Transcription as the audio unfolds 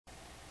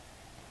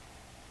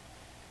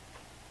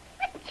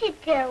you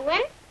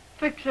doing?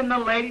 Fixing the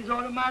ladies'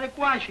 automatic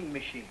washing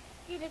machine.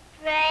 Did it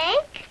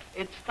break?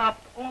 It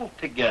stopped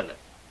altogether.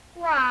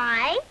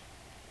 Why?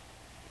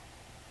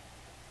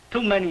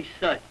 Too many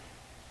suds.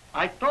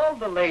 I told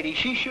the lady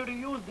she should have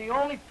used the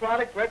only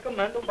product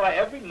recommended by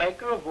every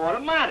maker of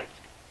automatics.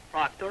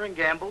 Procter &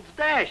 Gamble's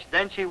Dash.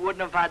 Then she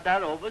wouldn't have had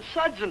that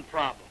over-sudsing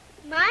problem.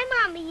 My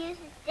mama uses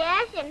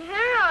Dash in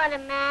her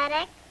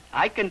automatic.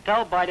 I can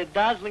tell by the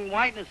dazzling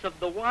whiteness of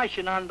the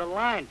washing on the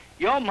line.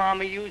 Your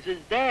mama uses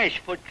Dash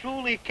for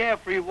truly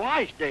carefree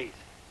wash days.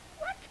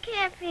 What's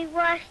carefree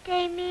wash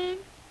day mean?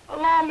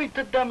 Allow me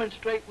to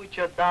demonstrate with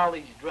your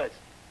dolly's dress.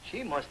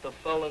 She must have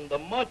fell in the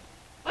mud.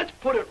 Let's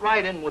put it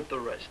right in with the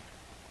rest.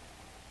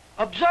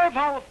 Observe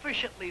how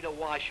efficiently the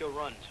washer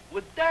runs.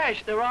 With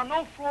Dash, there are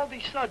no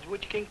frothy suds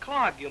which can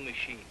clog your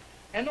machine.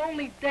 And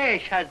only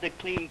Dash has the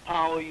clean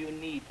power you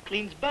need.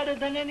 Cleans better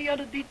than any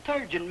other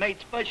detergent made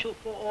special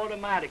for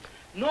automatics.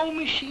 No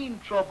machine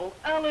trouble,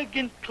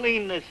 elegant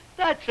cleanness.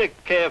 That's a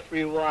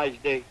carefree wash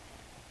day.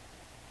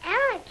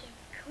 Elegant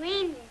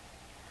cleanness.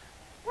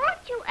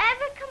 Won't you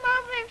ever come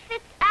over and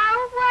fix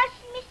our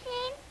washing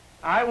machine?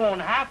 I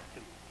won't have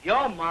to.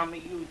 Your mama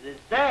uses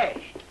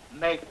Dash.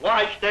 Make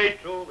wash day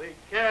truly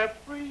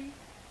carefree.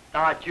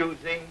 Start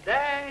using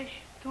Dash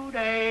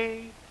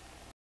today.